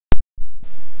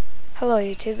Hello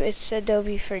YouTube, it's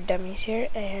Adobe for Dummies here,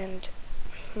 and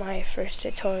my first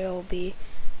tutorial will be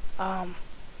how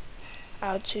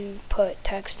to put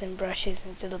text and brushes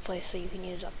into the place so you can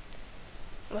use them.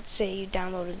 Let's say you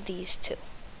downloaded these two.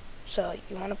 So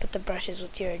you want to put the brushes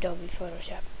with your Adobe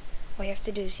Photoshop. What you have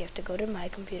to do is you have to go to My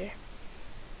Computer.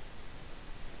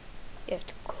 You have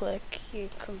to click your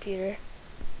computer.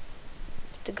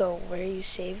 You have to go where you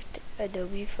saved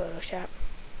Adobe Photoshop.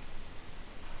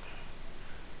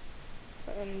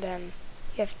 And then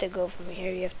you have to go from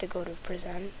here, you have to go to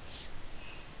Presents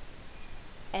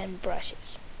and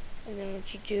Brushes. And then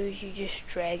what you do is you just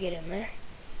drag it in there.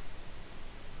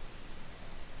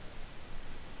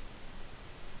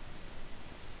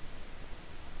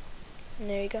 And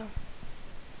there you go.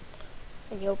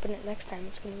 When you open it next time,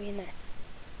 it's going to be in there.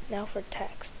 Now for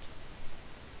text.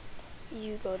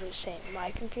 You go to, say,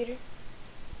 My Computer,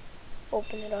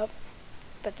 open it up,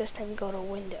 but this time you go to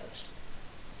Windows,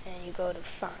 and you go to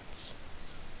Fonts.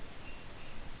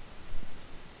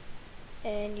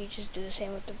 And you just do the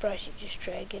same with the brush, you just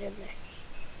drag it in there.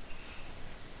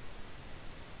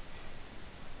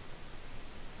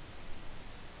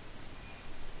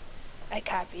 I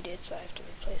copied it, so I have to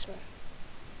replace one.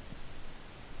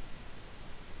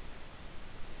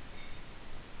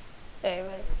 Whatever,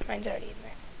 mine's already in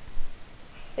there.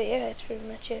 But yeah, that's pretty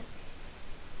much it.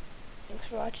 Thanks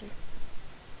for watching.